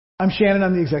I'm Shannon.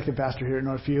 I'm the executive pastor here at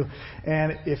Northview.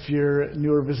 And if you're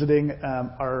new or visiting,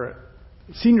 our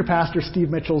senior pastor, Steve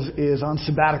Mitchells, is on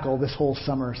sabbatical this whole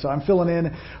summer. So I'm filling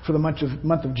in for the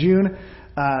month of June.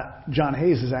 John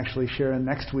Hayes is actually sharing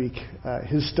next week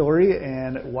his story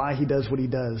and why he does what he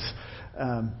does.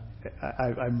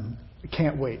 I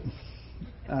can't wait.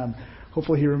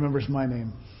 Hopefully he remembers my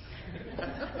name.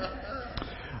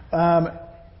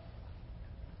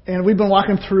 And we've been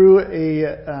walking through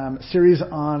a series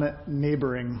on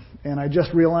neighboring. And I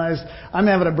just realized I'm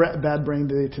having a bad brain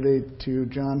day today too,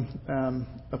 John.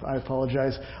 I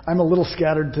apologize. I'm a little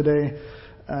scattered today.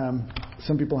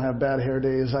 Some people have bad hair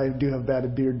days. I do have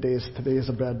bad beard days. Today is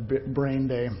a bad brain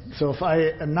day. So if I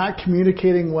am not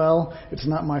communicating well, it's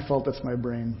not my fault. It's my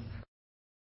brain.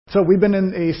 So we've been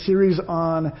in a series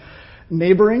on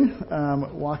neighboring,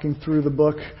 walking through the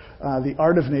book, The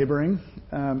Art of Neighboring.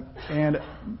 And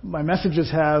my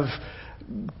messages have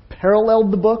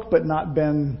paralleled the book, but not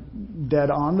been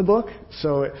dead on the book.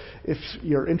 So if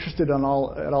you're interested at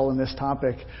all in this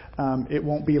topic, it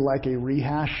won't be like a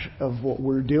rehash of what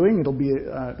we're doing. It'll be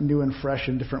new and fresh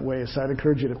in different ways. So I'd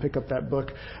encourage you to pick up that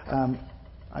book.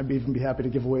 I'd even be happy to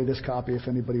give away this copy if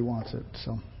anybody wants it.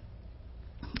 So,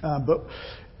 but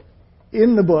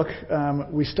in the book,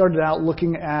 we started out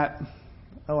looking at,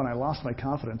 and I lost my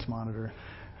confidence monitor.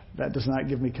 That does not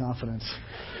give me confidence.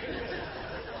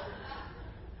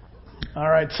 All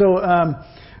right, so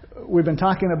we've been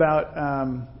talking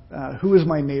about who is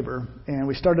my neighbor, and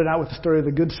we started out with the story of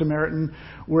the Good Samaritan,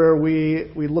 where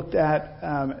we looked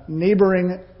at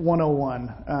neighboring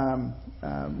 101,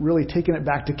 really taking it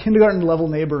back to kindergarten level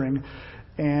neighboring,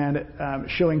 and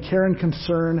showing care and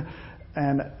concern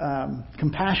and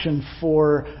compassion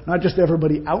for not just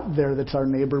everybody out there that's our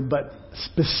neighbor, but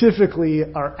specifically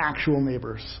our actual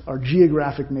neighbors, our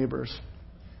geographic neighbors.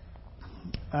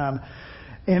 And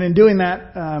in doing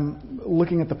that,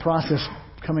 looking at the process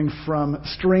coming from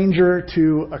stranger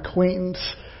to acquaintance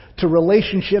to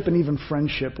relationship and even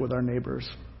friendship with our neighbors.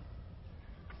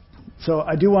 So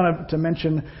I do want to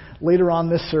mention later on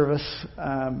this service,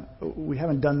 we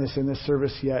haven't done this in this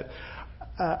service yet,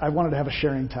 I wanted to have a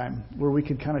sharing time where we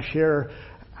could kind of share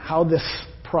how this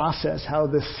process, how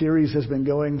this series has been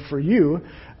going for you.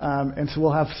 And so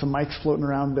we'll have some mics floating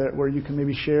around there where you can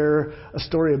maybe share a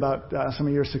story about some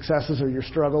of your successes or your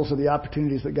struggles or the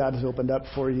opportunities that God has opened up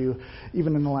for you,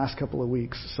 even in the last couple of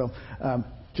weeks. So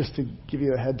just to give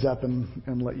you a heads up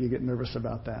and let you get nervous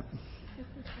about that.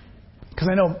 Because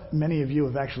I know many of you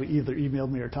have actually either emailed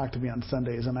me or talked to me on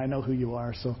Sundays, and I know who you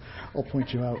are, so I'll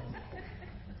point you out.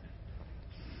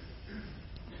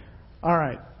 All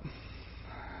right.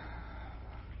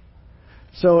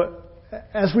 So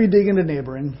as we dig into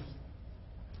neighboring,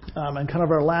 and kind of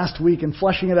our last week and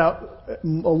fleshing it out a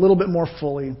little bit more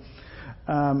fully,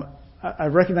 I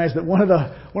recognize that one of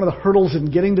the hurdles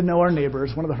in getting to know our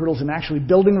neighbors, one of the hurdles in actually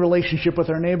building a relationship with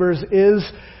our neighbors is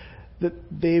that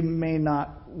they may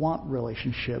not want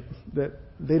relationship, that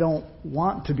they don't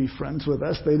want to be friends with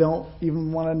us, they don't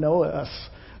even want to know us.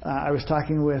 I was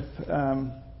talking with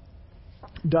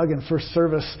Doug in first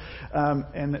service,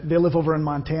 and they live over in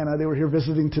Montana. They were here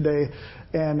visiting today,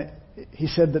 and he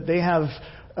said that they have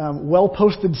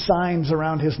well-posted signs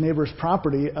around his neighbor's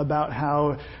property about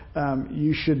how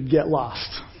you should get lost.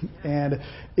 And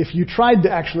if you tried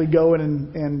to actually go in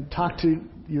and talk to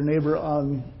your neighbor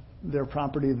on their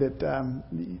property, that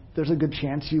there's a good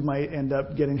chance you might end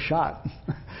up getting shot.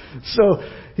 So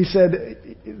he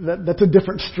said that's a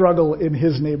different struggle in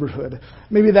his neighborhood.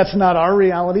 Maybe that's not our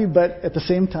reality, but at the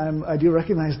same time, I do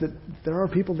recognize that there are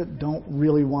people that don't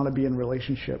really want to be in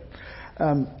relationship.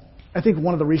 I think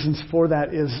one of the reasons for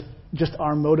that is just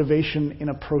our motivation in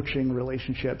approaching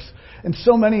relationships. And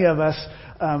so many of us,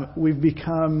 we've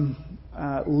become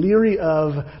leery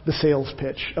of the sales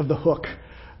pitch, of the hook,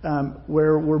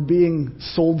 where we're being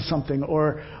sold something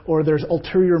or there's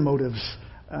ulterior motives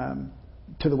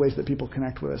to the ways that people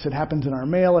connect with us. It happens in our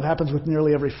mail. It happens with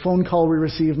nearly every phone call we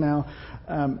receive now.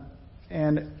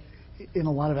 And in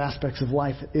a lot of aspects of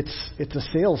life, it's a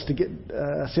sales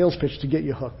pitch to get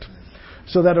you hooked.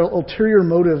 So that ulterior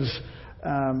motives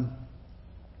are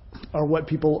what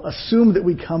people assume that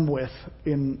we come with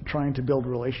in trying to build a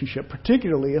relationship,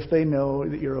 particularly if they know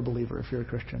that you're a believer, if you're a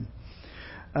Christian.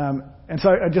 And so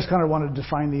I just kind of wanted to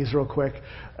define these real quick.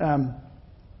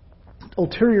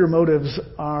 Ulterior motives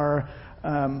are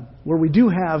where we do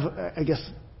have, I guess,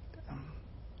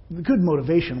 good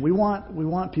motivation. We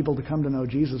want people to come to know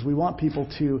Jesus. We want people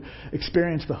to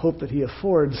experience the hope that He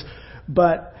affords.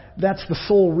 but that's the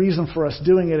sole reason for us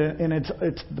doing it, and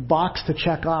it's the box to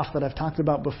check off that I've talked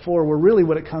about before, where really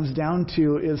what it comes down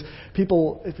to is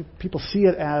people see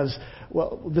it as,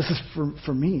 well, this is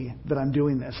for me that I'm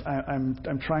doing this.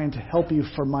 I'm trying to help you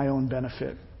for my own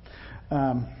benefit.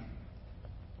 And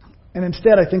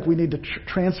instead, I think we need to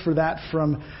transfer that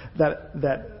from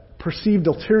that perceived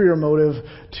ulterior motive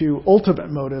to ultimate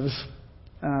motives.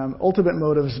 Ultimate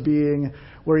motives being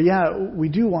where, yeah, we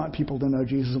do want people to know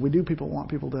Jesus. We do want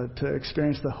people to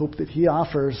experience the hope that He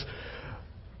offers.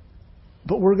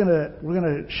 But we're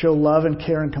gonna show love and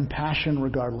care and compassion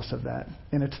regardless of that.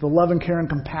 And it's the love and care and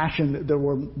compassion that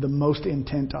we're the most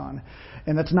intent on.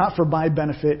 And that's not for my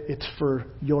benefit. It's for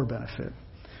your benefit.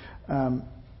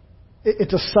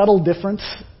 It's a subtle difference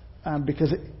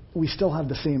because we still have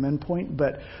the same endpoint,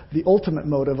 but the ultimate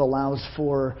motive allows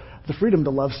for the freedom to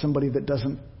love somebody that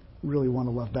doesn't really want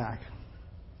to love back.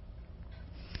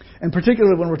 And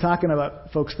particularly when we're talking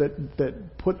about folks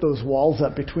that put those walls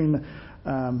up between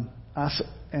us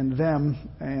and them,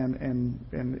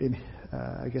 and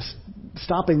I guess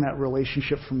stopping that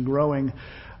relationship from growing,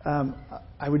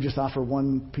 I would just offer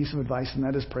one piece of advice, and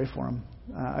that is pray for them.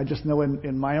 I just know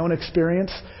in my own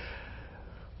experience,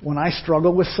 when I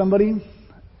struggle with somebody,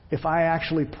 if I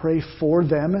actually pray for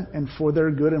them and for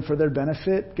their good and for their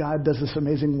benefit, God does this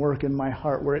amazing work in my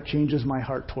heart where it changes my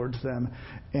heart towards them,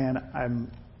 and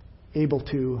I'm able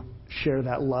to share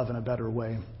that love in a better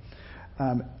way.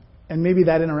 And maybe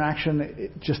that interaction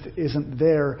it just isn't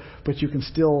there, but you can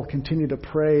still continue to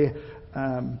pray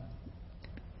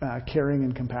caring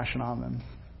and compassion on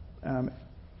them.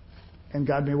 And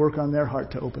God may work on their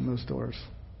heart to open those doors.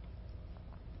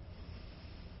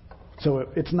 So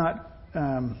it's not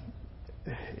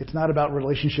about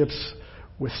relationships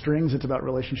with strings. It's about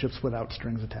relationships without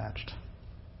strings attached.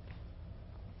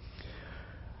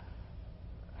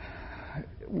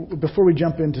 Before we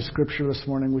jump into Scripture this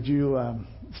morning, would you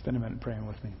spend a minute praying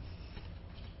with me?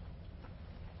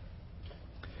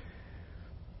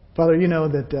 Father, you know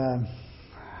that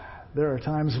there are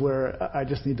times where I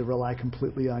just need to rely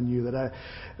completely on you, that I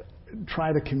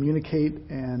try to communicate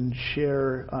and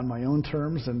share on my own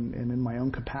terms and in my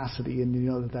own capacity, and you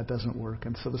know that doesn't work.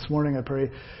 And so this morning I pray,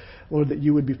 Lord, that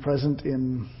you would be present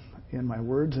in my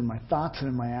words and my thoughts and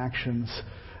in my actions.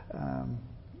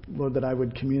 Lord, that I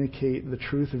would communicate the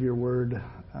truth of your word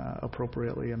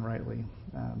appropriately and rightly.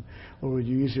 Lord, would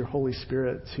you use your Holy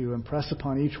Spirit to impress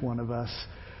upon each one of us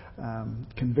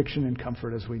conviction and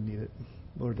comfort as we need it.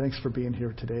 Lord, thanks for being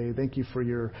here today. Thank you for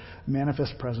your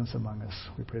manifest presence among us.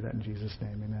 We pray that in Jesus'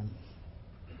 name. Amen.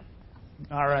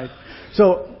 All right.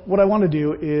 So what I want to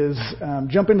do is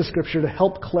jump into Scripture to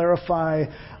help clarify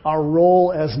our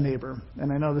role as neighbor.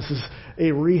 And I know this is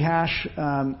a rehash,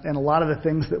 and a lot of the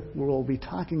things that we'll be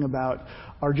talking about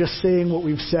are just saying what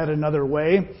we've said another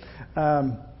way.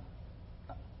 I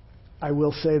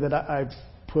will say that I've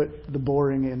put the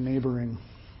boring in neighboring.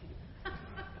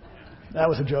 That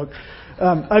was a joke.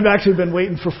 I've actually been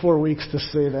waiting for 4 weeks to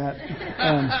say that,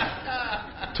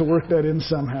 to work that in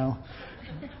somehow.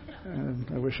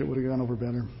 I wish it would have gone over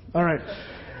better. All right.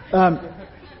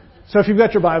 So if you've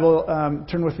got your Bible,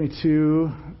 turn with me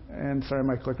to, and sorry,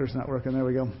 my clicker's not working. There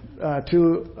we go.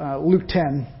 To Luke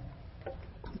 10,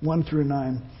 1 through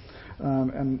 9.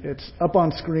 And it's up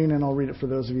on screen, and I'll read it for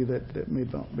those of you that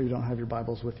maybe don't have your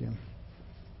Bibles with you.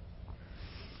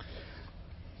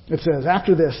 It says,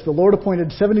 "After this, the Lord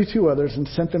appointed 72 others and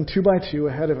sent them 2 by 2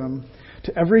 ahead of him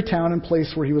to every town and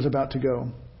place where he was about to go.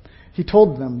 He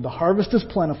told them, 'The harvest is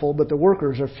plentiful, but the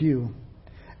workers are few.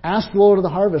 Ask the Lord of the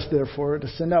harvest, therefore, to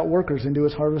send out workers into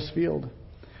his harvest field.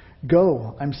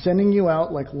 Go, I'm sending you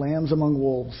out like lambs among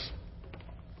wolves.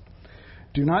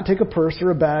 Do not take a purse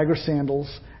or a bag or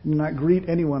sandals, and do not greet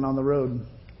anyone on the road.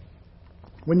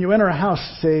 When you enter a house,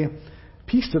 say,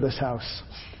 "Peace to this house."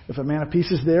 If a man of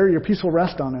peace is there, your peace will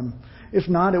rest on him. If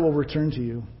not, it will return to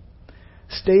you.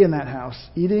 Stay in that house,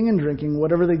 eating and drinking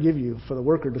whatever they give you, for the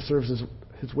worker deserves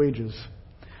his wages.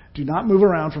 Do not move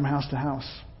around from house to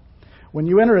house. When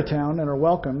you enter a town and are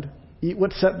welcomed, eat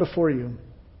what's set before you.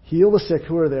 Heal the sick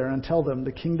who are there and tell them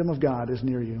the kingdom of God is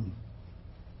near you."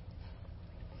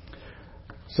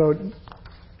 So,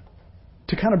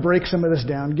 to kind of break some of this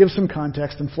down, give some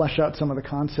context and flesh out some of the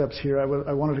concepts here, I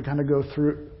wanted to kind of go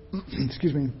through,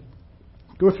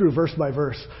 go through verse by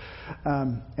verse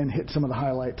and hit some of the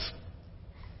highlights.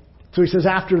 So he says,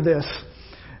 "After this,"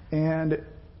 and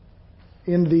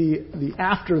in the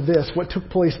after this, what took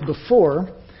place before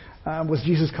was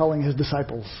Jesus calling his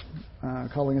disciples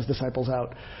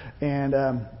out.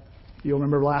 And you'll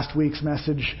remember last week's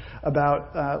message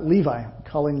about Levi,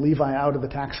 calling Levi out of the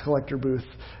tax collector booth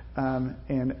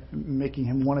and making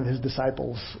him one of his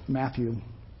disciples, Matthew.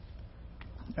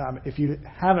 If you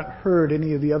haven't heard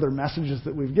any of the other messages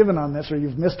that we've given on this, or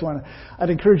you've missed one, I'd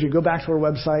encourage you to go back to our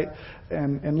website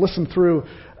and listen through.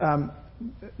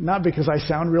 Not because I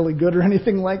sound really good or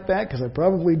anything like that, because I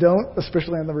probably don't,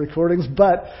 especially on the recordings,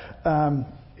 but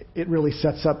it really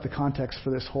sets up the context for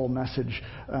this whole message.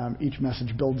 Each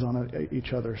message builds on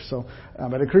each other. So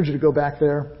I'd encourage you to go back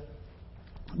there.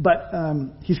 But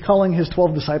he's calling his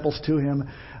 12 disciples to him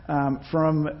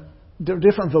from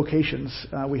different vocations.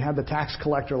 We had the tax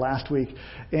collector last week,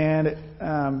 and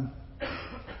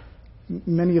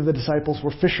many of the disciples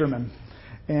were fishermen.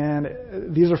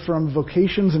 And these are from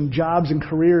vocations and jobs and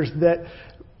careers that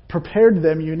prepared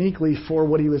them uniquely for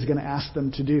what he was going to ask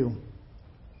them to do.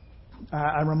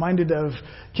 I'm reminded of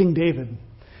King David.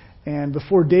 And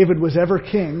before David was ever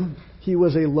king, he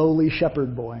was a lowly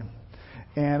shepherd boy.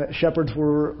 And shepherds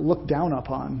were looked down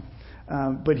upon.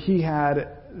 But he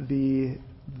had the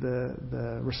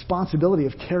responsibility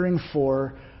of caring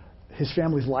for his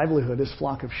family's livelihood, his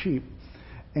flock of sheep.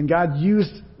 And God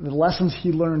used the lessons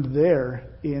he learned there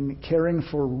in caring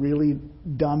for really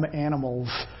dumb animals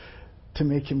to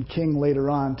make him king later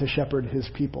on to shepherd his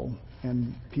people.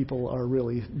 And people are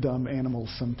really dumb animals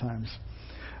sometimes.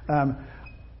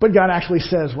 But God actually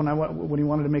says, when he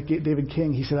wanted to make David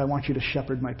king, he said, I want you to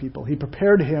shepherd my people. He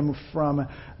prepared him from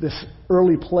this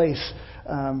early place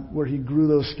where he grew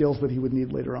those skills that he would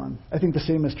need later on. I think the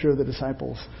same is true of the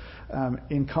disciples.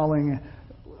 In calling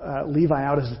Levi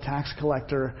out as a tax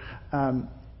collector,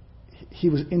 he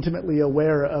was intimately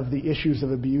aware of the issues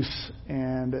of abuse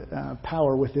and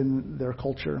power within their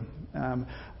culture.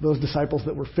 Those disciples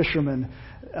that were fishermen,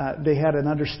 they had an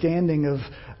understanding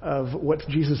of what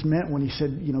Jesus meant when he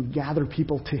said, gather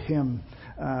people to him,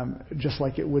 just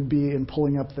like it would be in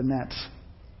pulling up the nets.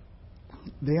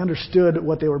 They understood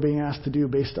what they were being asked to do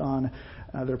based on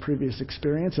their previous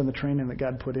experience and the training that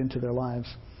God put into their lives.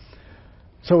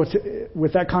 So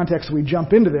with that context, we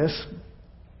jump into this.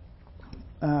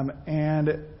 And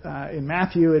in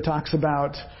Matthew, it talks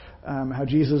about how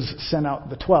Jesus sent out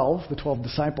the 12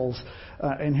 disciples.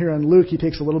 And here in Luke, he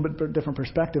takes a little bit different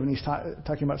perspective, and he's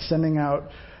talking about sending out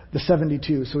the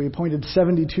 72. So he appointed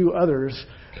 72 others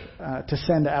to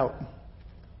send out.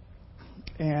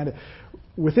 And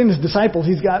within his disciples,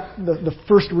 he's got the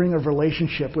first ring of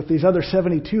relationship with these other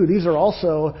 72. These are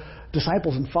also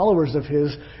disciples and followers of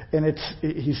his, and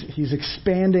he's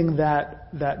expanding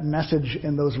that message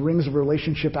and those rings of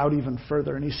relationship out even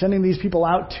further. And he's sending these people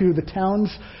out to the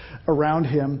towns around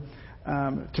him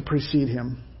to precede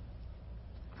him.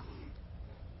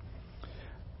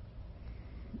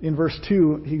 In verse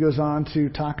 2, he goes on to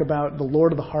talk about the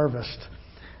Lord of the harvest.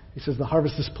 He says, the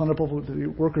harvest is plentiful, the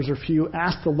workers are few.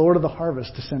 Ask the Lord of the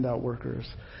harvest to send out workers.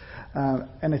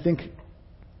 And I think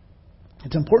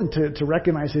it's important to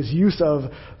recognize his use of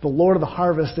the Lord of the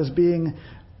harvest as being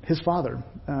his Father.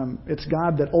 It's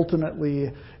God that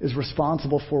ultimately is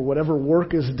responsible for whatever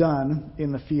work is done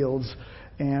in the fields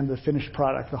and the finished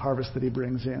product, the harvest that he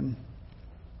brings in.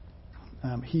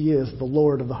 He is the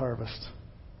Lord of the harvest.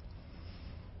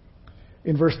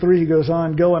 In verse 3, he goes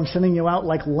on, go, I'm sending you out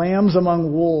like lambs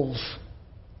among wolves.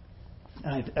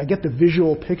 And I get the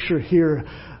visual picture here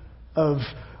of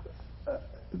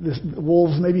this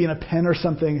wolves maybe in a pen or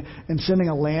something and sending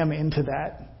a lamb into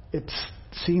that. It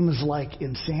seems like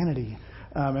insanity.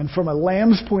 And from a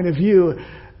lamb's point of view,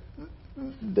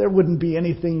 there wouldn't be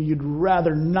anything you'd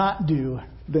rather not do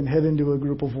than head into a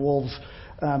group of wolves.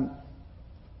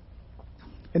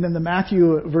 And then the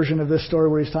Matthew version of this story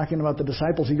where he's talking about the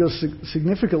disciples, he goes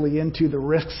significantly into the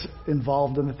risks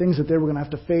involved and the things that they were going to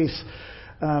have to face.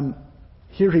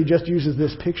 Here he just uses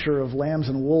this picture of lambs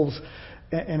and wolves,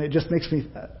 and it just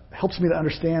helps me to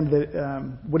understand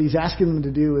that what he's asking them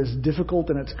to do is difficult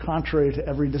and it's contrary to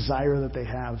every desire that they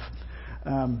have.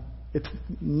 It's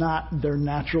not their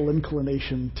natural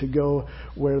inclination to go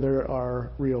where there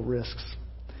are real risks.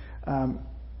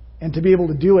 And to be able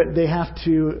to do it, they have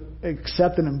to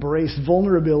accept and embrace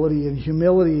vulnerability and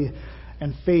humility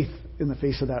and faith in the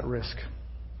face of that risk.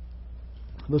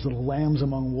 Those little lambs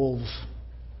among wolves.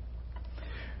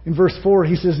 In verse 4,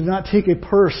 he says, do not take a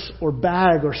purse or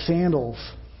bag or sandals.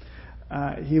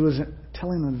 He was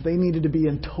telling them they needed to be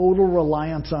in total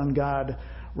reliance on God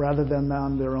rather than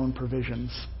on their own provisions.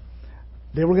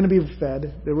 They were going to be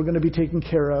fed. They were going to be taken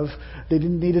care of. They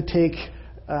didn't need to take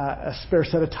a spare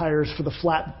set of tires for the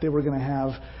flat that they were going to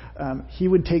have. He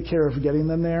would take care of getting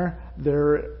them there.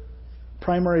 Their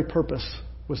primary purpose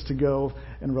was to go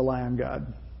and rely on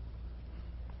God.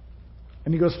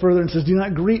 And he goes further and says, do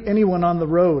not greet anyone on the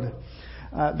road.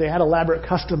 They had elaborate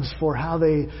customs for how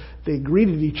they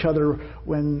greeted each other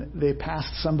when they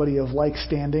passed somebody of like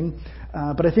standing.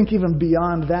 But I think even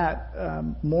beyond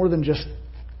that, more than just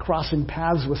crossing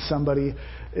paths with somebody,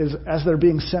 is as they're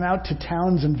being sent out to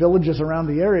towns and villages around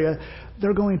the area,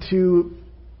 they're going to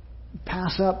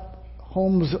pass up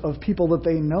homes of people that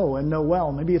they know and know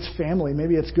well. Maybe it's family,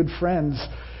 maybe it's good friends.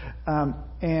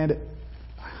 And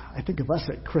I think of us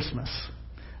at Christmas.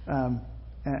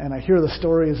 And I hear the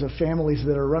stories of families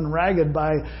that are run ragged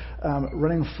by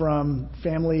running from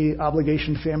family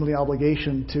obligation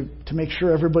to make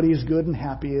sure everybody's good and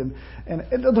happy. And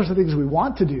those are things we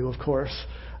want to do, of course,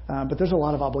 but there's a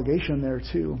lot of obligation there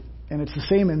too. And it's the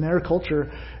same in their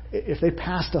culture. If they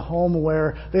passed a home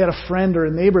where they had a friend or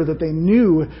a neighbor that they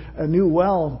knew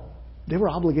well, they were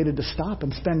obligated to stop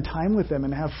and spend time with them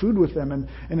and have food with them and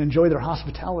enjoy their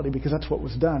hospitality, because that's what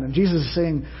was done. And Jesus is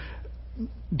saying,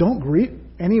 don't greet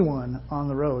anyone on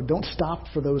the road. Don't stop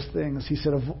for those things. He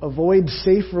said, avoid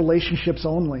safe relationships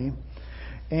only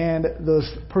and those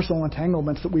personal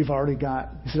entanglements that we've already got.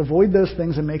 He said, avoid those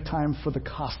things and make time for the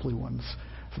costly ones,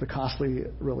 for the costly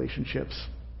relationships.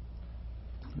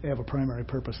 They have a primary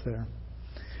purpose there.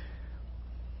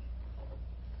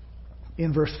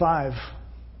 In verse 5,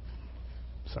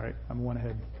 sorry, I'm one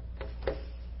ahead.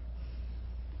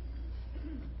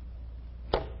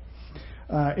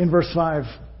 In verse 5,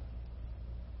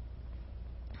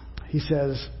 he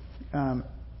says,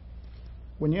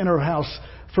 when you enter a house,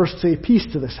 first say peace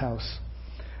to this house.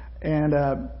 And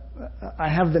I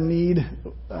have the need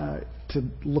to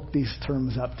look these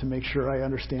terms up to make sure I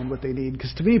understand what they need.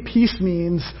 Because to me, peace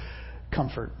means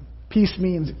comfort. Peace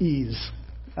means ease.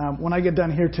 When I get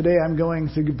done here today, I'm going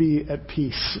to be at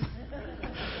peace.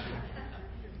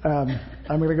 I'm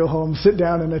going to go home, sit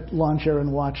down in a lawn chair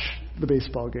and watch the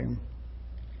baseball game.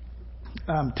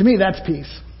 To me, that's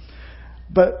peace.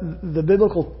 But the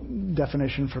biblical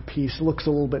definition for peace looks a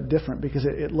little bit different, because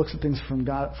it looks at things from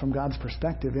God's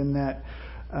perspective, in that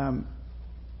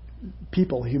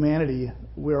people, humanity,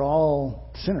 we're all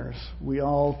sinners. We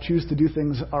all choose to do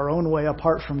things our own way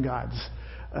apart from God's.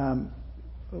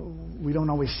 We don't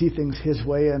always see things His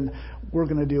way, and we're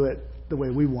going to do it the way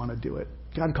we want to do it.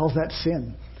 God calls that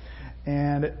sin.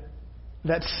 And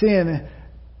that sin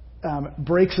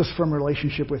breaks us from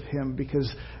relationship with Him,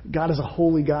 because God is a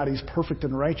holy God. He's perfect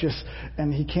and righteous,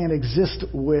 and He can't exist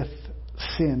with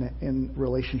sin in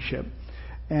relationship.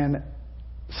 And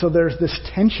so there's this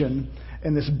tension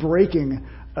and this breaking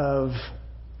of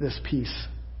this peace.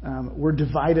 We're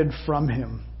divided from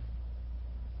Him.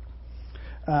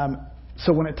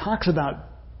 So when it talks about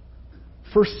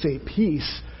first say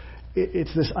peace,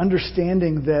 it's this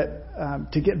understanding that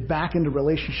to get back into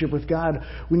relationship with God,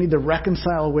 we need to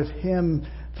reconcile with Him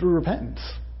through repentance.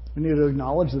 We need to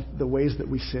acknowledge the ways that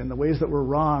we sin, the ways that we're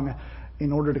wrong,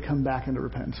 in order to come back into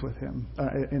repentance with Him,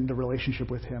 into relationship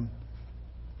with Him.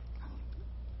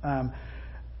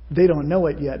 They don't know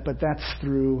it yet, but that's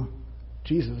through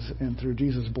Jesus and through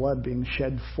Jesus' blood being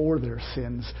shed for their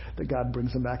sins that God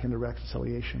brings them back into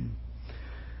reconciliation.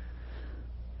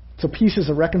 So peace is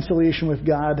a reconciliation with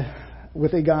God,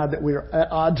 with a God that we are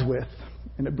at odds with,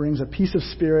 and it brings a peace of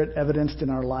spirit evidenced in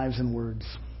our lives and words.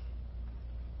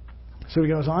 So he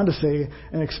goes on to say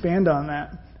and expand on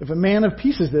that. If a man of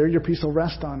peace is there, your peace will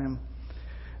rest on him.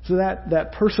 So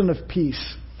that person of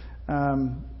peace,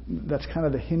 that's kind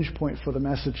of the hinge point for the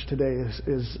message today,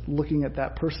 is looking at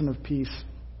that person of peace.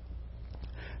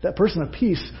 That person of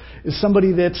peace is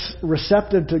somebody that's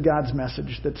receptive to God's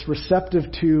message, that's receptive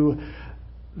to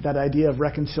that idea of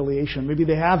reconciliation. Maybe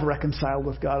they have reconciled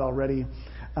with God already,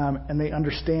 and they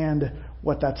understand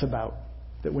what that's about.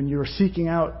 That when you're seeking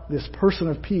out this person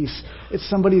of peace, it's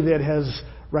somebody that has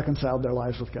reconciled their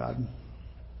lives with God.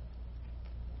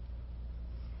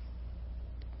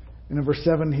 And in verse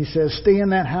 7, he says, stay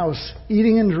in that house,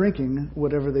 eating and drinking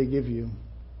whatever they give you.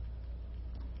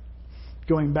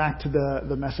 Going back to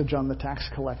the message on the tax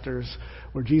collectors,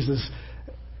 where Jesus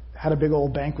had a big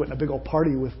old banquet and a big old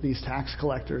party with these tax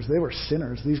collectors. They were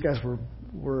sinners. These guys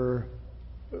were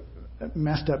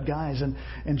messed up guys. And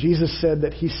Jesus said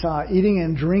that He saw eating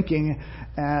and drinking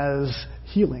as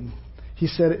healing. He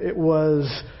said it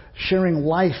was sharing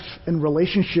life and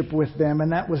relationship with them,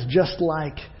 and that was just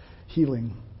like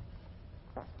healing.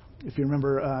 If you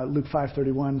remember, Luke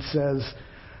 5:31 says,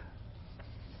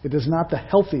 it is not the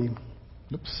healthy...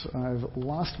 Oops, I've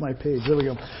lost my page. There we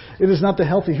go. It is not the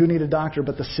healthy who need a doctor,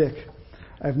 but the sick.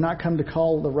 I have not come to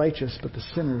call the righteous, but the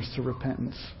sinners to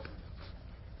repentance.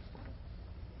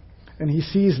 And He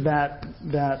sees that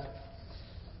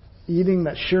eating,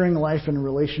 that sharing life and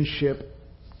relationship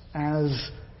as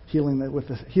healing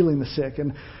the sick.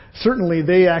 And certainly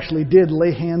they actually did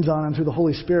lay hands on and through the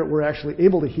Holy Spirit were actually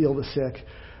able to heal the sick.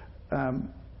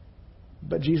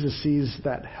 But Jesus sees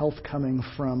that health coming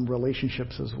from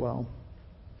relationships as well.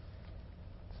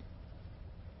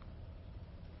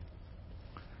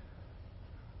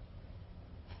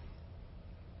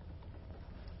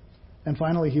 And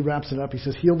finally, he wraps it up. He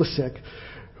says, heal the sick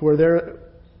who are there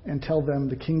and tell them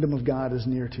the kingdom of God is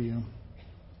near to you.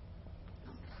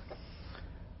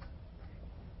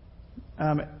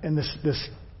 And this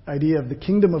idea of the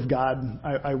kingdom of God,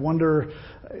 I wonder,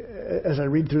 as I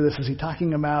read through this, is he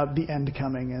talking about the end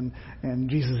coming and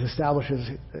Jesus establishes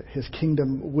his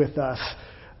kingdom with us?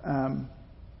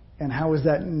 And how is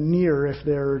that near if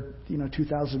they're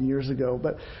 2,000 years ago?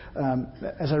 But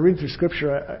as I read through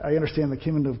Scripture, I understand the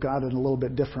kingdom of God in a little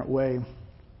bit different way.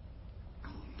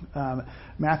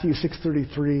 Matthew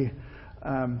 6:33,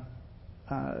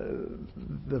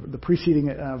 the preceding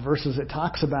verses, it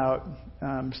talks about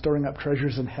storing up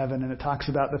treasures in heaven, and it talks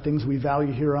about the things we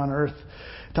value here on earth.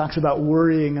 It talks about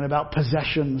worrying and about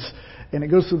possessions, and it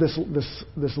goes through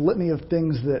this litany of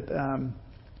things that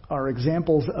are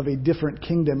examples of a different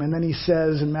kingdom. And then he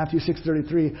says in Matthew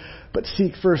 6:33, but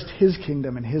seek first his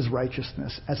kingdom and his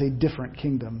righteousness as a different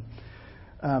kingdom.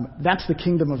 That's the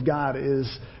kingdom of God,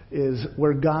 is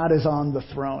where God is on the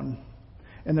throne.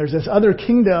 And there's this other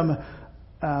kingdom,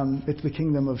 it's the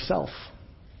kingdom of self.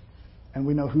 And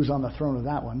we know who's on the throne of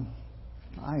that one.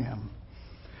 I am.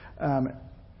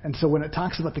 And so when it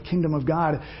talks about the kingdom of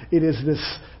God, it is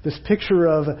this picture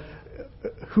of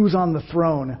who's on the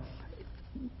throne.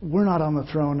 We're not on the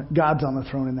throne. God's on the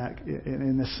throne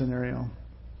in this scenario.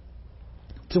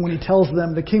 So when he tells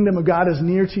them the kingdom of God is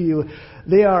near to you,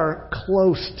 they are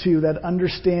close to that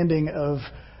understanding of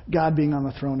God being on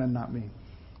the throne and not me.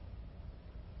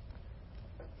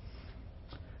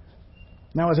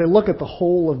 Now, as I look at the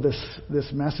whole of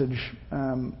this message,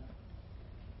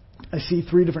 I see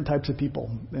three different types of people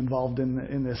involved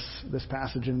in this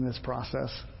passage, in this process.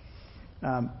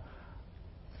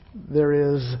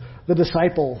 There is the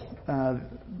disciple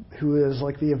who is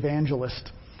like the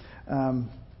evangelist,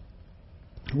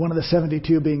 one of the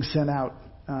 72 being sent out.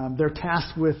 They're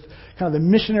tasked with kind of the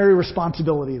missionary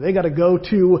responsibility. They got to go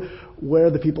to where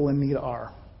the people in need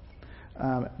are.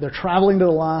 They're traveling to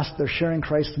the lost. They're sharing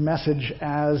Christ's message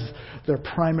as their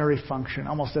primary function,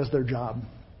 almost as their job.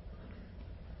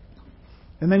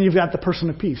 And then you've got the person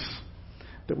of peace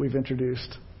that we've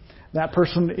introduced. That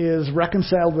person is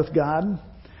reconciled with God,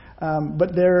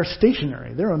 but they're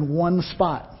stationary. They're in one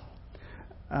spot.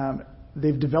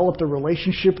 They've developed a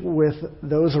relationship with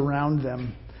those around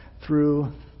them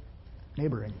through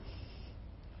neighboring.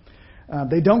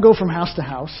 They don't go from house to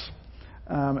house,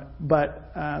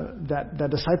 but that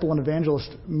disciple and evangelist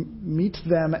meets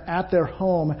them at their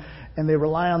home, and they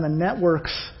rely on the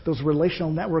networks, those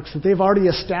relational networks that they've already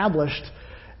established,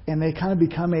 and they kind of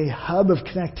become a hub of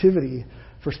connectivity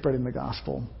for spreading the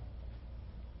gospel.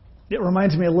 It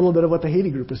reminds me a little bit of what the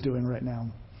Haiti group is doing right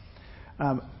now.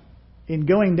 In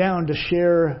going down to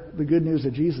share the good news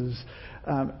of Jesus,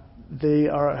 they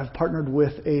have partnered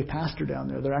with a pastor down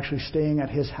there. They're actually staying at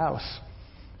his house.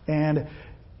 And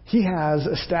he has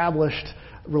established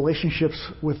relationships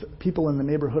with people in the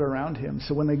neighborhood around him.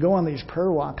 So when they go on these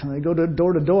prayer walks and they go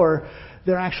door to door,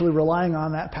 they're actually relying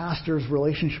on that pastor's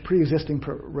pre-existing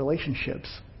relationships.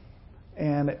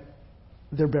 And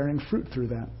they're bearing fruit through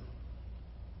that.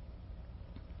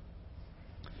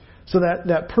 So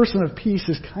that person of peace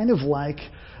is kind of like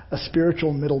a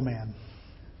spiritual middleman.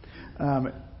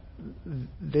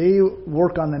 They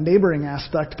work on the neighboring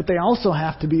aspect, but they also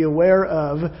have to be aware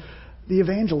of the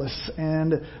evangelists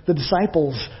and the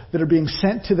disciples that are being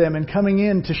sent to them and coming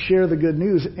in to share the good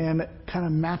news and kind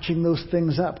of matching those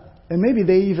things up. And maybe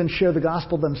they even share the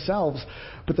gospel themselves,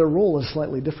 but their role is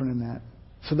slightly different in that.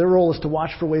 So their role is to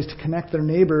watch for ways to connect their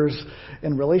neighbors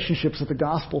and relationships with the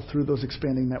gospel through those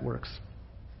expanding networks.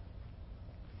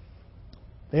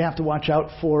 They have to watch out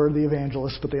for the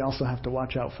evangelists, but they also have to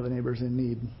watch out for the neighbors in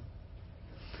need.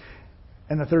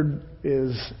 And the third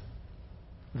is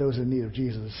those in need of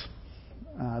Jesus.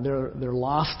 They're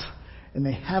lost, and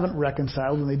they haven't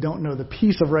reconciled, and they don't know the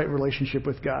peace of right relationship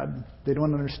with God. They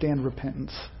don't understand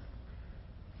repentance.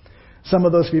 Some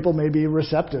of those people may be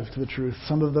receptive to the truth.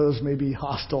 Some of those may be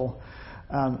hostile.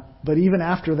 But even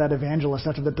after that evangelist,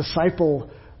 after the disciple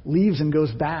leaves and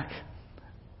goes back,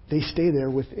 they stay there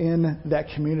within that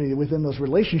community, within those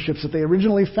relationships that they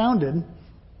originally founded,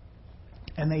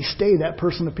 and they stay that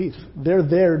person of peace. They're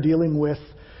there dealing with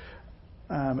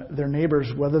their neighbors,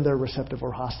 whether they're receptive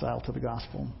or hostile to the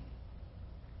gospel.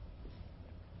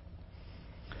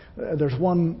 There's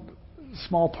one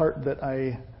small part that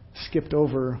I skipped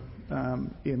over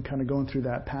in kind of going through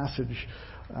that passage,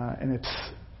 and it's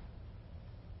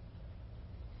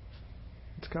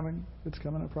coming. It's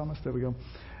coming. I promise. There we go.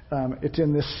 It's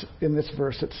in this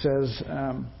verse. It says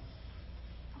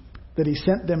that he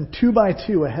sent them 2 by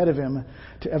 2 ahead of him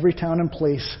to every town and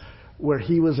place where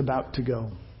he was about to go.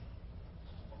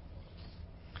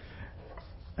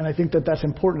 And I think that that's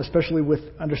important, especially with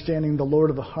understanding the Lord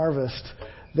of the harvest,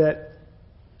 that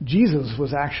Jesus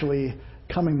was actually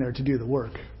coming there to do the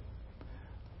work.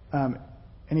 And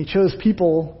he chose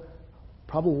people,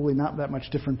 probably not that much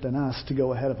different than us, to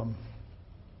go ahead of him.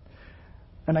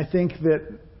 And I think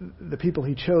that the people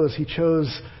he chose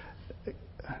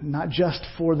not just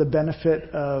for the benefit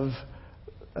of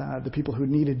the people who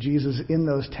needed Jesus in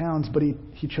those towns, but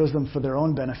he chose them for their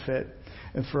own benefit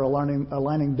and for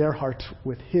aligning their hearts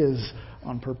with his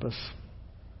on purpose.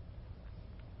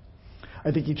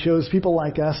 I think he chose people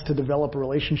like us to develop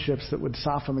relationships that would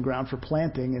soften the ground for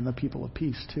planting in the people of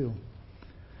peace too.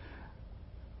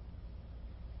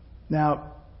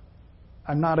 Now,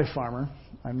 I'm not a farmer.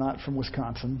 I'm not from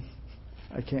Wisconsin.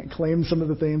 I can't claim some of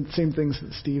the same things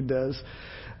that Steve does.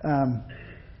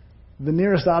 The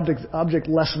nearest object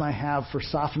lesson I have for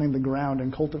softening the ground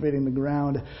and cultivating the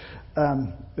ground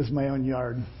is my own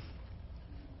yard.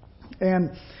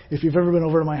 And if you've ever been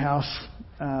over to my house,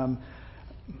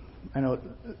 I know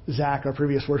Zach, our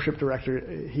previous worship director,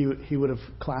 he would have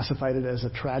classified it as a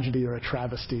tragedy or a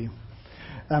travesty.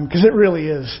 Because it really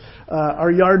is.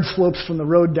 Our yard slopes from the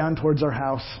road down towards our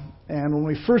house. And when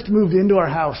we first moved into our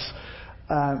house,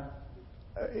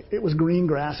 it was green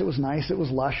grass. It was nice. It was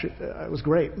lush. It was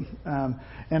great.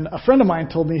 And a friend of mine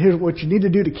told me, here's what you need to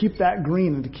do to keep that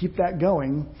green and to keep that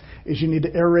going is you need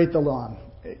to aerate the lawn.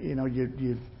 You know,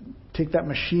 you take that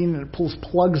machine and it pulls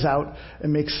plugs out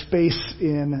and makes space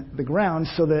in the ground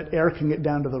so that air can get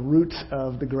down to the roots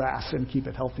of the grass and keep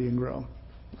it healthy and grow.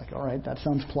 Like, all right, that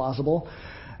sounds plausible.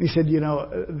 And he said, you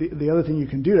know, the other thing you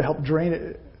can do to help drain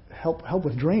it, help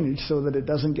with drainage so that it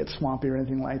doesn't get swampy or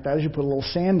anything like that is you put a little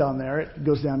sand on there. It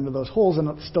goes down into those holes and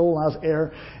it still allows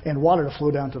air and water to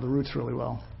flow down to the roots really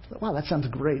well. Wow, that sounds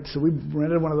great. So we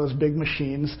rented one of those big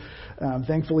machines.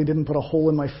 Thankfully didn't put a hole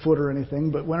in my foot or anything,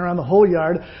 but went around the whole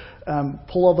yard,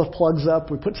 pull all the plugs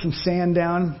up. We put some sand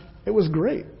down. It was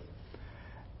great.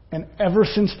 And ever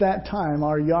since that time,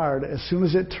 our yard, as soon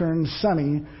as it turns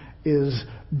sunny, is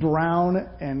brown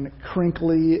and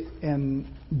crinkly and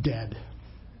dead.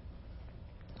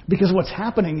 Because what's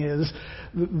happening is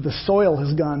the soil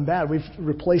has gone bad. We've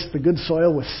replaced the good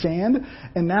soil with sand,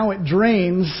 and now it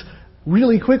drains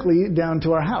really quickly down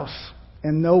to our house.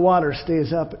 And no water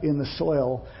stays up in the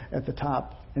soil at the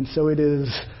top. And so it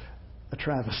is a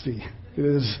travesty. It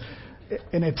is,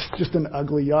 and it's just an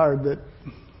ugly yard that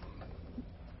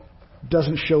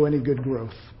doesn't show any good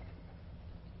growth.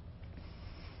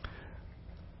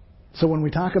 So when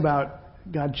we talk about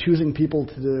God choosing people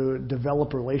to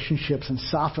develop relationships and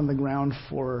soften the ground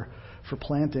for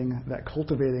planting, that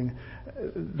cultivating,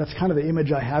 that's kind of the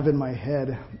image I have in my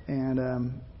head.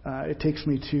 And it takes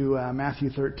me to Matthew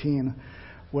 13,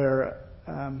 where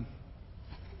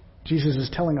Jesus is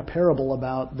telling a parable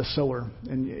about the sower.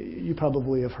 And you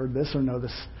probably have heard this or know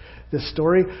this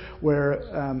story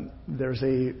where there's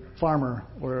a farmer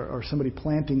or somebody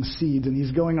planting seeds, and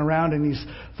he's going around and he's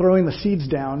throwing the seeds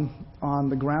down on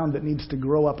the ground that needs to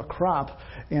grow up a crop.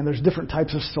 And there's different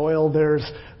types of soil. There's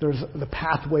the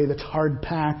pathway that's hard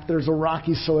packed. There's a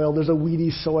rocky soil. There's a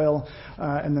weedy soil.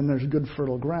 And then there's good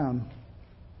fertile ground.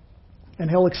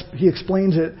 And he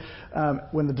explains it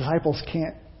when the disciples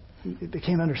can't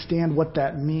understand what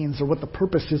that means or what the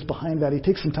purpose is behind that. He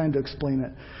takes some time to explain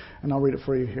it, and I'll read it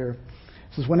for you here.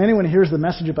 It says, when anyone hears the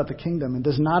message about the kingdom and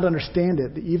does not understand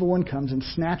it, the evil one comes and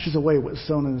snatches away what is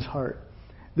sown in his heart.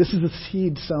 This is the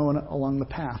seed sown along the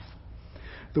path.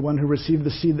 The one who received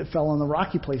the seed that fell on the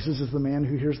rocky places is the man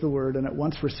who hears the word and at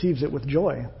once receives it with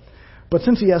joy. But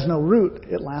since he has no root,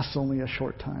 it lasts only a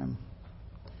short time.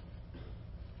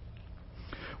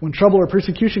 When trouble or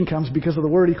persecution comes because of the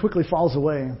word, he quickly falls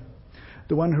away.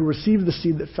 The one who received the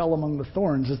seed that fell among the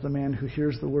thorns is the man who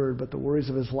hears the word, but the worries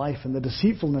of his life and the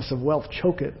deceitfulness of wealth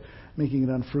choke it, making it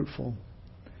unfruitful.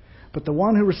 But the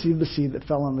one who received the seed that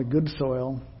fell on the good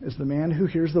soil is the man who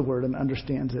hears the word and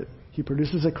understands it. He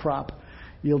produces a crop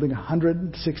yielding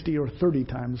 160 or 30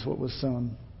 times what was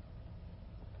sown.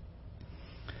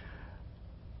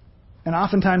 And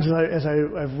oftentimes as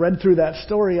I've read through that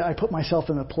story, I put myself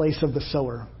in the place of the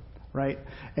sower, right?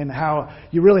 And how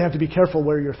you really have to be careful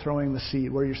where you're throwing the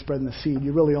seed, where you're spreading the seed.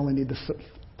 You really only need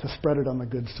to spread it on the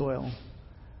good soil.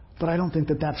 But I don't think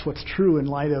that that's what's true in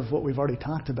light of what we've already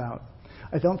talked about.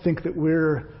 I don't think that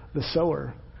we're the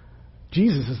sower.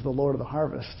 Jesus is the Lord of the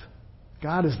harvest.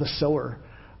 God is the sower.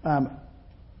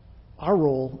 Our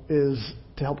role is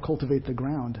to help cultivate the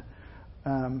ground.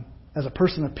 As a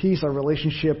person of peace, our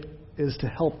relationship is to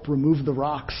help remove the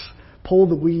rocks, pull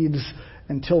the weeds,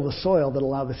 and till the soil that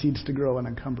allow the seeds to grow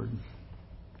unencumbered.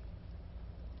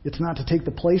 It's not to take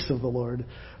the place of the Lord,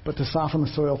 but to soften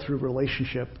the soil through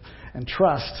relationship and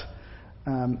trust,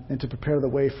 and to prepare the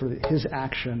way for His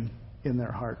action in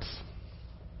their hearts.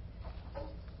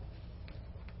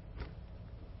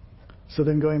 So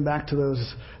then going back to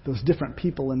those different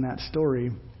people in that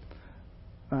story,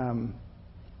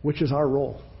 which is our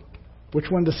role? Which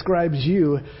one describes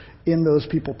you in those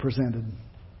people presented?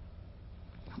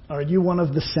 Are you one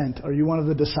of the sent? Are you one of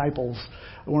the disciples?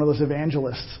 One of those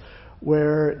evangelists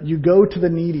where you go to the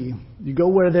needy, you go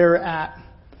where they're at,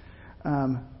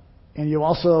 and you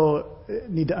also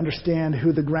need to understand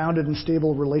who the grounded and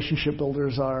stable relationship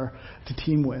builders are to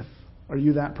team with? Are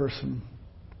you that person?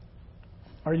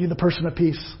 Are you the person of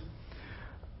peace?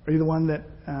 Are you the one that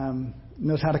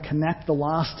knows how to connect the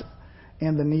lost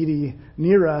and the needy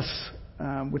near us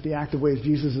with the active ways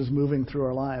Jesus is moving through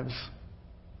our lives?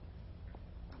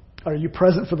 Are you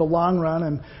present for the long run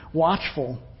and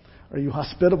watchful? Are you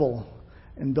hospitable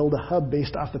and build a hub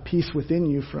based off the peace within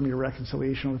you from your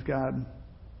reconciliation with God?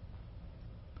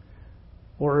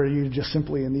 Or are you just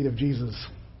simply in need of Jesus,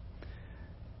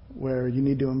 where you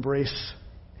need to embrace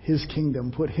His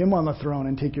kingdom, put Him on the throne,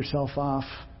 and take yourself off?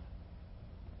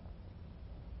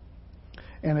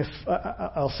 And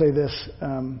I'll say this,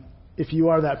 if you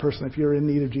are that person, if you're in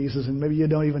need of Jesus, and maybe you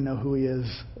don't even know who He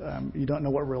is, you don't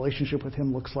know what relationship with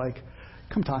Him looks like,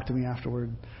 come talk to me afterward,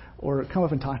 or come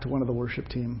up and talk to one of the worship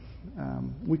team.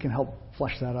 We can help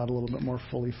flesh that out a little bit more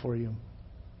fully for you.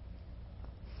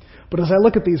 But as I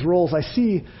look at these roles, I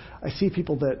see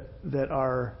people that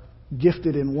are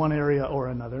gifted in one area or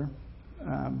another.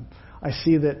 I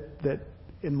see that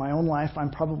in my own life, I'm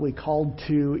probably called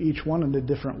to each one in a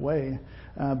different way.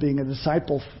 Being a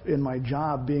disciple in my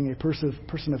job, being a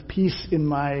person of peace in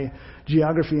my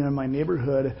geography and in my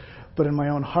neighborhood, but in my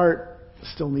own heart,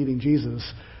 still needing Jesus.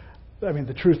 I mean,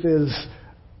 the truth is,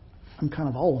 I'm kind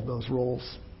of all of those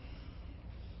roles.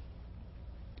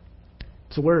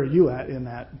 So where are you at in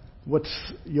that? What's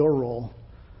your role?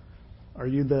 Are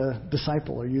you the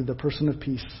disciple? Are you the person of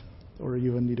peace? Or are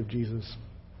you in need of Jesus?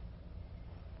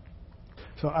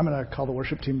 So I'm going to call the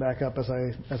worship team back up as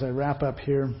I wrap up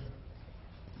here.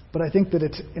 But I think that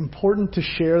it's important to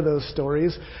share those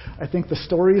stories. I think the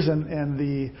stories and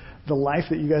the life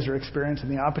that you guys are experiencing,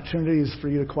 the opportunities for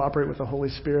you to cooperate with the Holy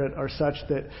Spirit are such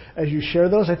that as you share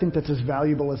those, I think that's as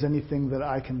valuable as anything that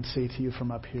I can say to you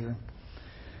from up here.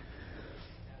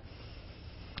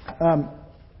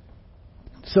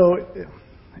 So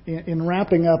in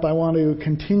wrapping up, I want to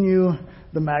continue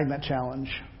the magnet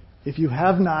challenge. If you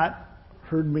have not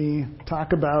heard me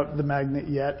talk about the magnet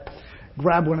yet,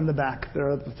 grab one in the back.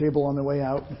 They're at the table on the way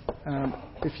out.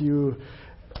 If you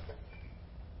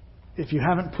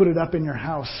haven't put it up in your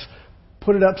house,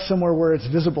 put it up somewhere where it's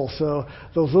visible so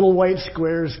those little white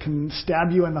squares can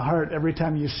stab you in the heart every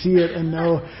time you see it and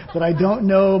know that I don't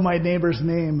know my neighbor's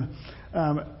name.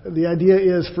 The idea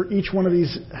is for each one of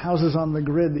these houses on the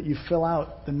grid that you fill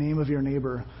out the name of your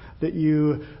neighbor, that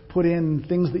you put in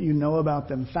things that you know about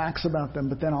them, facts about them,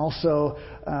 but then also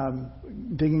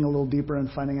digging a little deeper and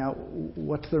finding out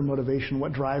what's their motivation,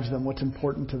 what drives them, what's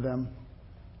important to them.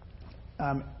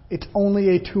 It's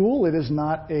only a tool. It is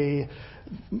not a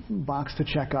box to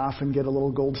check off and get a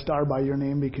little gold star by your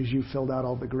name because you filled out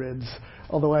all the grids,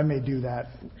 although I may do that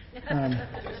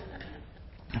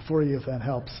for you if that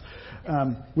helps.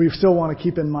 We still want to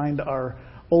keep in mind our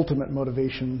ultimate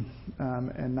motivation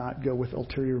and not go with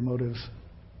ulterior motives.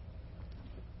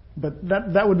 But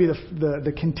that would be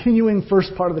the continuing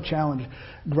first part of the challenge.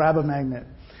 Grab a magnet.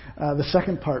 The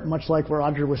second part, much like what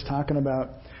Roger was talking about,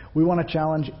 we want to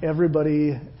challenge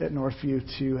everybody at Northview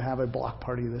to have a block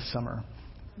party this summer.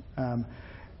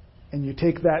 And you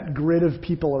take that grid of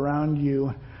people around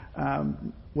you,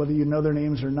 whether you know their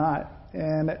names or not,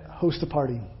 and host a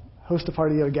party. Host a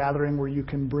party at a gathering where you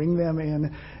can bring them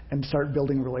in and start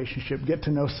building relationship, get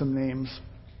to know some names.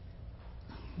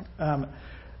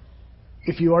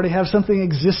 If you already have something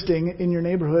existing in your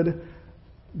neighborhood,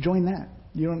 join that.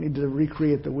 You don't need to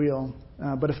recreate the wheel.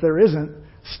 But if there isn't,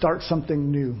 start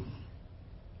something new.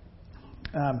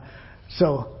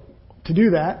 So to do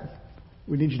that,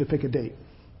 we need you to pick a date.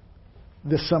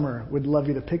 This summer, we'd love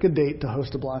you to pick a date to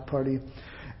host a block party.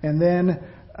 And then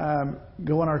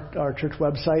go on our church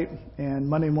website, and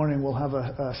Monday morning we'll have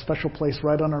a special place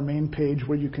right on our main page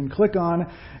where you can click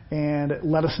on and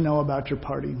let us know about your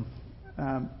party.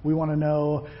 We want to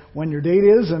know when your date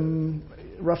is and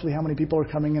roughly how many people are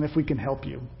coming and if we can help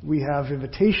you. We have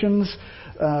invitations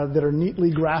that are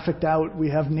neatly graphicked out. We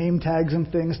have name tags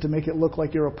and things to make it look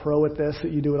like you're a pro at this,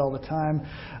 that you do it all the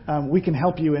time. We can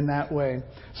help you in that way.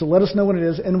 So let us know when it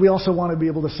is. And we also want to be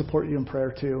able to support you in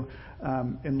prayer too,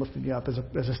 in lifting you up.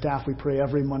 As a staff, we pray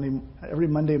every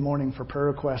Monday morning for prayer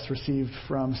requests received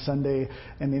from Sunday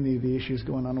and any of the issues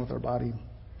going on with our body.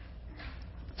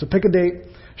 So pick a date,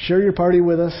 share your party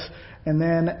with us, and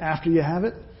then after you have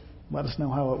it, let us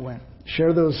know how it went.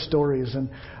 Share those stories. And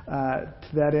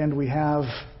to that end, we have...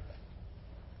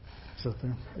 Is it up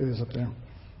there? It is up there.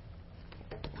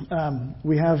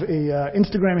 We have a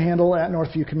Instagram handle at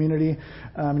Northview Community,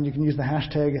 and you can use the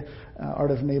hashtag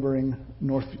Art of Neighboring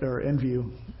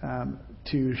Enview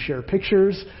to share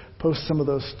pictures, post some of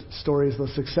those stories,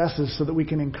 those successes, so that we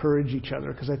can encourage each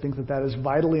other, because I think that is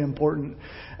vitally important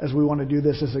as we want to do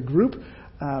this as a group.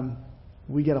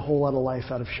 We get a whole lot of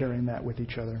life out of sharing that with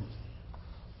each other.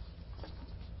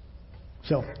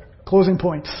 So, closing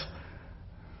points.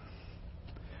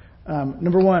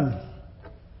 Number one,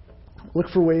 look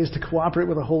for ways to cooperate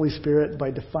with the Holy Spirit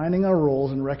by defining our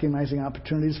roles and recognizing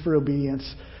opportunities for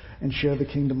obedience and share the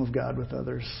kingdom of God with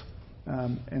others.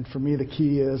 And for me, the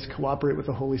key is cooperate with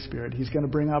the Holy Spirit. He's going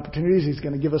to bring opportunities. He's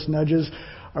going to give us nudges.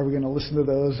 Are we going to listen to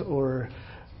those or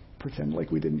pretend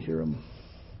like we didn't hear them?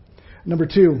 Number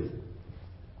two,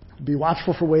 be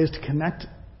watchful for ways to connect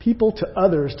people to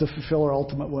others to fulfill our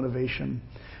ultimate motivation.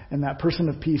 And that person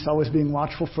of peace, always being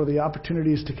watchful for the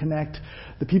opportunities to connect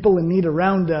the people in need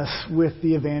around us with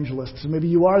the evangelists. So maybe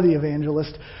you are the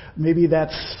evangelist. Maybe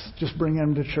that's just bringing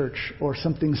them to church, or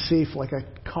something safe like a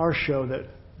car show that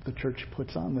the church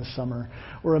puts on this summer,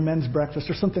 or a men's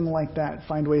breakfast, or something like that.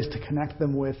 Find ways to connect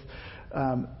them with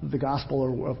the gospel,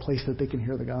 or a place that they can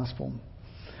hear the gospel.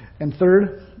 And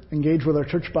third, engage with our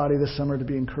church body this summer to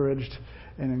be encouraged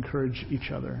and encourage each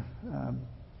other.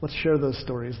 Let's share those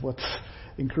stories. Let's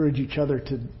encourage each other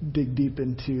to dig deep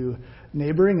into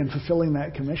neighboring and fulfilling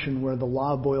that commission where the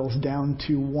law boils down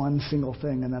to one single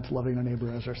thing, and that's loving our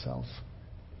neighbor as ourselves.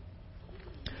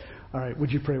 All right,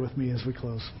 would you pray with me as we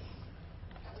close?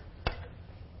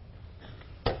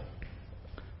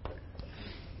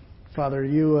 Father,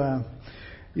 you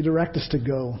direct us to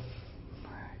go.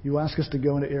 You ask us to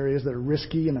go into areas that are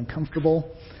risky and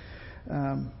uncomfortable.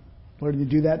 Lord, you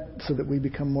do that so that we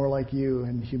become more like you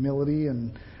in humility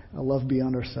and a love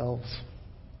beyond ourselves.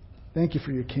 Thank you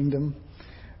for your kingdom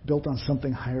built on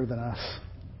something higher than us.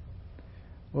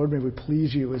 Lord, may we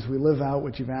please you as we live out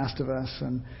what you've asked of us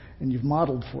and you've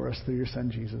modeled for us through your Son,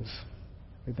 Jesus.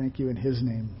 We thank you in his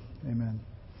name. Amen.